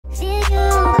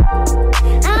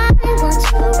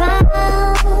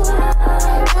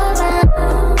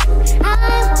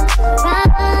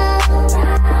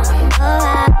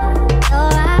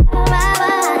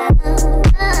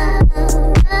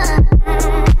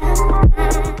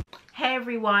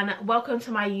everyone, welcome to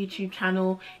my YouTube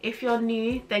channel. If you're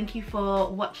new, thank you for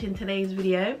watching today's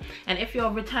video, and if you're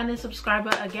a returning subscriber,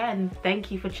 again,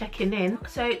 thank you for checking in.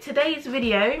 So today's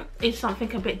video is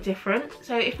something a bit different.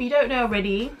 So if you don't know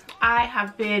already, I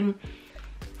have been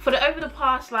over the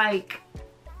past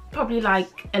probably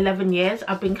 11 years,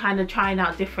 I've been kind of trying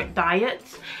out different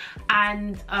diets,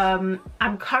 and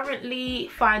I'm currently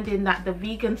finding that the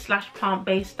vegan /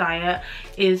 plant-based diet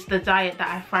is the diet that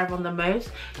I thrive on the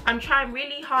most. I'm trying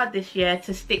really hard this year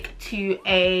to stick to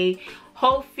a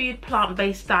whole food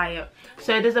plant-based diet.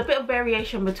 So there's a bit of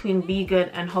variation between vegan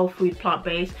and whole food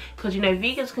plant-based, because you know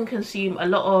vegans can consume a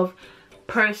lot of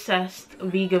processed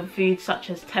vegan foods such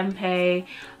as tempeh,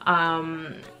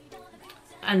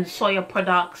 and soya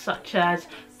products such as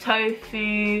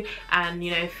tofu, and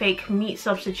you know, fake meat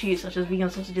substitutes such as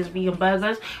vegan sausages, vegan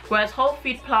burgers. Whereas whole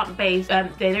food plant-based,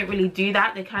 they don't really do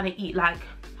that. They kind of eat like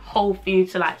whole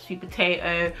foods, so like sweet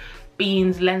potato,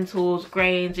 beans, lentils,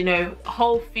 grains, you know,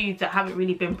 whole foods that haven't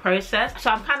really been processed.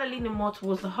 So I'm kind of leaning more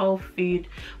towards the whole food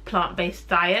plant-based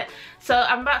diet. So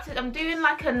I'm doing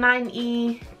like a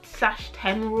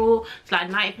 90/10 rule. It's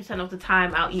like 90% of the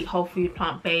time I'll eat whole food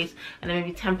plant-based, and then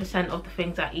maybe 10% of the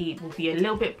things I eat will be a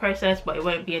little bit processed, but it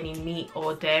won't be any meat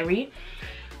or dairy.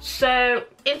 So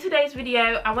in today's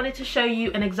video, I wanted to show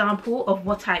you an example of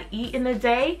what I eat in a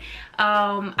day.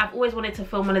 I've always wanted to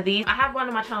film one of these. I have one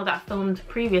on my channel that I filmed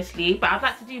previously, but I'd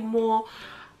like to do more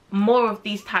of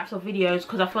these types of videos,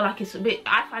 because I feel like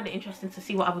I find it interesting to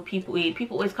see what other people eat.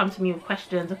 People always come to me with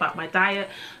questions about my diet,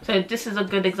 so this is a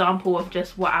good example of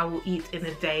just what I will eat in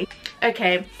a day.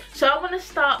 Okay, so I want to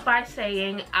start by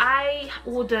saying I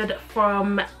ordered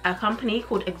from a company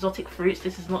called Exotic Fruits.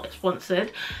 This is not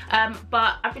sponsored,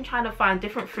 but I've been trying to find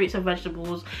different fruits and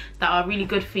vegetables that are really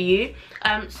good for you.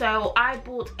 So I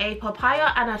bought a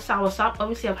papaya and a soursop.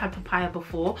 Obviously I've had papaya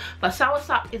before, but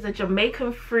soursop is a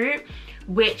Jamaican fruit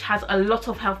which has a lot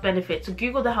of health benefits. So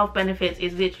Google the health benefits,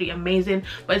 is literally amazing,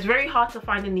 but it's very hard to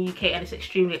find in the UK and it's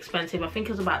extremely expensive. I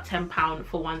think it's about £10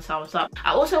 for one soursop.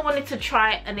 I also wanted to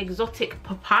try an exotic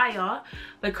papaya,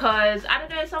 because I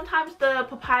don't know, sometimes the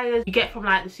papayas you get from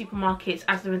like the supermarkets,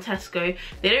 as they're in Tesco,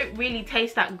 they don't really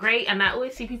taste that great, and I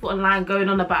always see people online going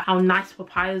on about how nice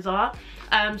papayas are.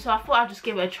 So I thought I'd just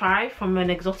give it a try from an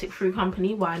exotic fruit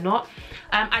company. Why not?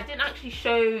 I didn't actually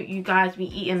show you guys me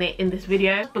eating it in this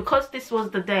video, because this was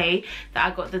the day that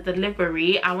I got the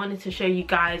delivery. I wanted to show you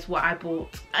guys what I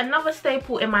bought. Another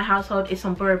staple in my household is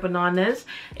some burro bananas.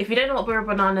 If you don't know what burro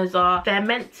bananas are, they're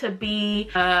meant to be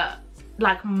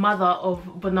like mother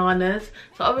of bananas.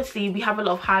 So obviously we have a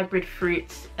lot of hybrid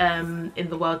fruits in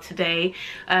the world today,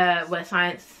 where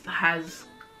science has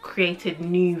created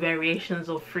new variations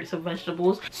of fruits and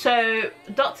vegetables. So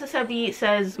Dr. Sebi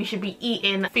says we should be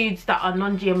eating foods that are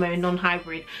non-GMO,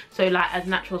 non-hybrid, so like as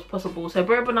natural as possible. So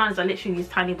burro bananas are literally these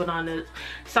tiny bananas.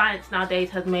 Science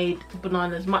nowadays has made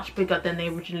bananas much bigger than they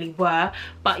originally were,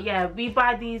 but yeah, we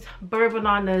buy these burro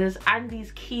bananas and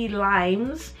these key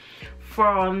limes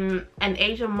from an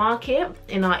Asian market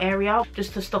in our area,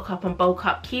 just to stock up and bulk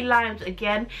up. Key limes,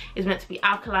 again, is meant to be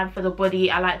alkaline for the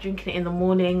body. I like drinking it in the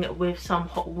morning with some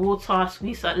hot water,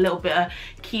 squeeze a little bit of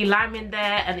key lime in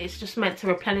there, and it's just meant to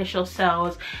replenish your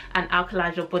cells and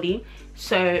alkalize your body.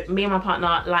 So me and my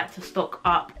partner like to stock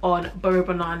up on burro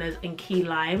bananas and key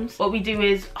limes. What we do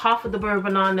is half of the burro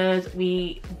bananas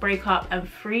we break up and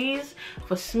freeze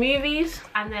for smoothies,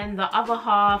 and then the other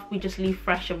half we just leave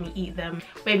fresh and we eat them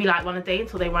maybe like one a day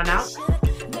until they run out.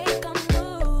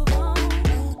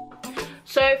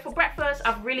 So for breakfast,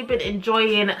 I've really been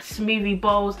enjoying smoothie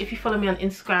bowls. If you follow me on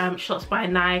Instagram, Shots by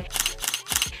Nye,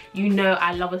 you know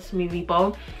I love a smoothie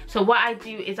bowl. So what I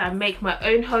do is I make my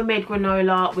own homemade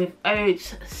granola with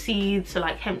oats, seeds, so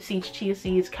like hemp seeds, chia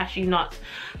seeds, cashew nuts,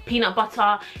 peanut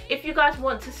butter. If you guys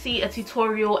want to see a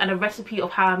tutorial and a recipe of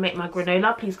how I make my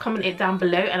granola, please comment it down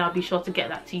below and I'll be sure to get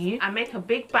that to you. I make a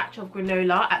big batch of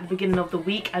granola at the beginning of the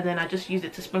week, and then I just use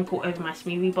it to sprinkle over my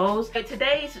smoothie bowls. So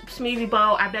today's smoothie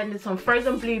bowl, I blended some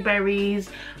frozen blueberries,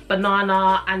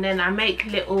 banana, and then I make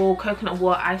little coconut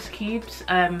water ice cubes,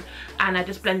 and I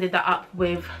just blended that up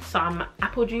with some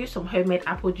apple juice, some homemade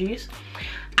apple juice,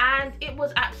 and it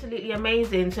was absolutely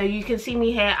amazing. So you can see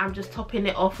me here, I'm just topping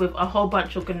it off with a whole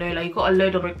bunch of granola. You got a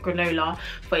load of granola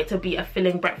for it to be a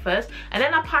filling breakfast, and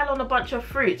then I pile on a bunch of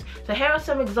fruits. So here are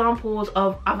some examples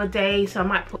of other days. So I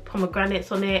might put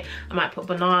pomegranates on it, I might put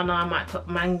banana, I might put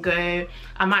mango,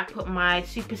 I might put my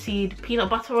super seed peanut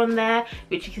butter on there,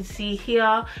 which you can see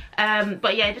here.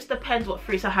 But yeah, it just depends what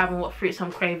fruits I have and what fruits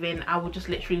I'm craving. I will just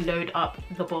literally load up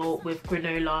the bowl with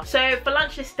granola. So for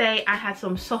lunch this day, I had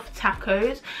some soft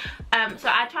tacos. So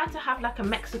I tried to have like a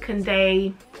Mexican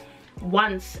day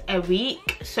once a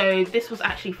week. So this was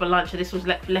actually for lunch, so this was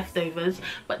leftovers.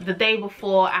 But the day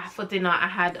before, for dinner, I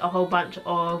had a whole bunch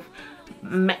of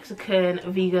Mexican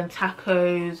vegan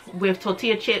tacos with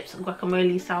tortilla chips,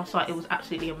 guacamole, salsa. It was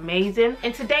absolutely amazing.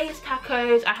 In today's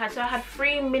tacos, I had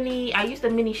I used the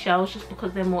mini shells just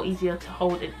because they're more easier to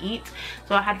hold and eat.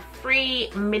 So I had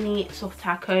 3 mini soft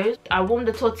tacos. I warmed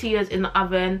the tortillas in the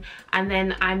oven, and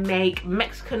then I make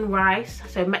Mexican rice,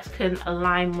 so Mexican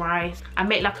lime rice. I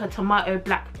make like a tomato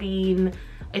black bean.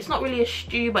 It's not really a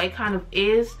stew, but it kind of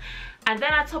is. And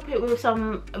then I top it with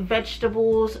some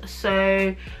vegetables.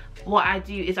 So what I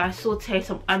do is I saute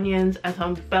some onions and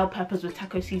some bell peppers with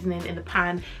taco seasoning in the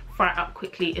pan, fry it up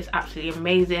quickly. It's absolutely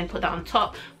amazing. Put that on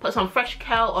top, put some fresh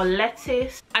kale or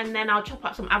lettuce, and then I'll chop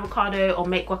up some avocado or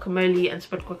make guacamole and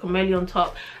spread guacamole on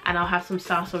top, and I'll have some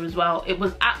salsa as well. It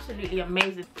was absolutely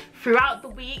amazing. Throughout the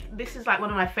week, this is like one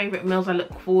of my favorite meals I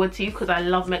look forward to because I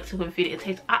love Mexican food. It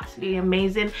tastes absolutely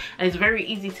amazing and it's very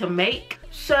easy to make.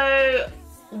 So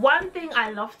one thing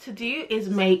I love to do is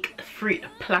make fruit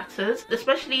platters,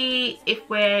 especially if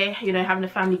we're, you know, having a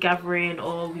family gathering,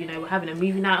 or, you know, we're having a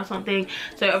movie night or something.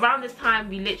 So around this time,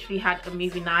 we literally had a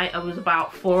movie night. It was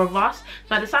about 4 of us.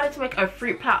 So I decided to make a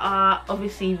fruit platter.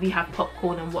 Obviously, we have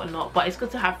popcorn and whatnot, but it's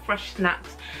good to have fresh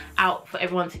snacks out for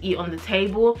everyone to eat on the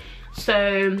table.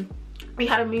 So we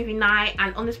had a movie night,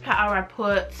 and on this platter, I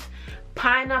put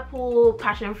pineapple,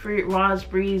 passion fruit,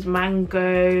 raspberries,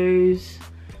 mangoes,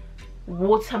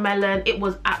 watermelon. It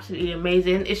was absolutely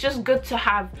amazing. It's just good to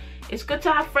have, it's good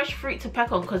to have fresh fruit to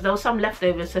peck on because there was some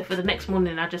leftovers. So for the next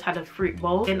morning, I just had a fruit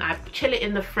bowl, and I chill it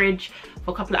in the fridge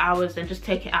for a couple of hours, then just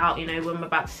take it out, you know, when I'm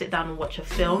about to sit down and watch a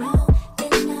film.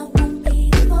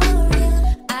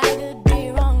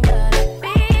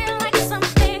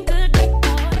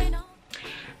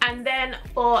 And then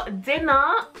for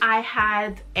dinner, I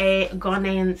had a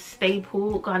Ghanaian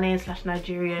staple, Ghanaian /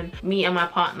 Nigerian. Me and my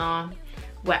partner,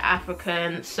 we're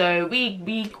African, so we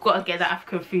gotta get that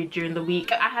African food during the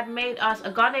week. I had made us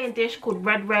a Ghanaian dish called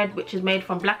red, which is made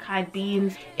from black-eyed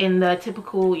beans in the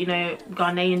typical, you know,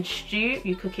 Ghanaian stew.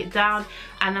 You cook it down.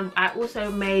 And I also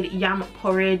made yam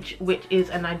porridge, which is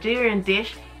a Nigerian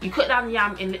dish. You cook down the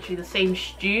yam in literally the same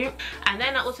stew. And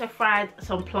then I also fried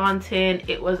some plantain.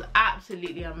 It was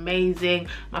absolutely amazing.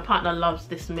 My partner loves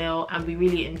this meal and we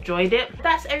really enjoyed it.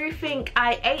 That's everything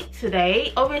I ate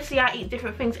today. Obviously, I eat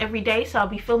different things every day, so I'll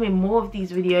be filming more of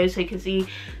these videos so you can see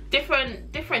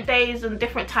different days and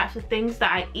different types of things that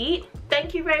I eat.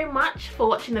 Thank you very much for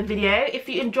watching the video. If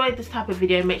you enjoyed this type of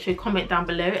video, make sure you comment down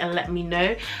below and let me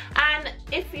know. And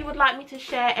if you would like me to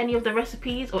share any of the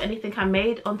recipes or anything I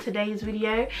made on today's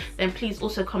video, then please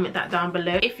also comment that down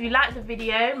below. If you like the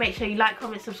video, make sure you like,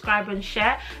 comment, subscribe and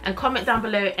share, and comment down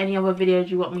below any other videos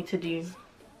you want me to do.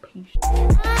 Peace.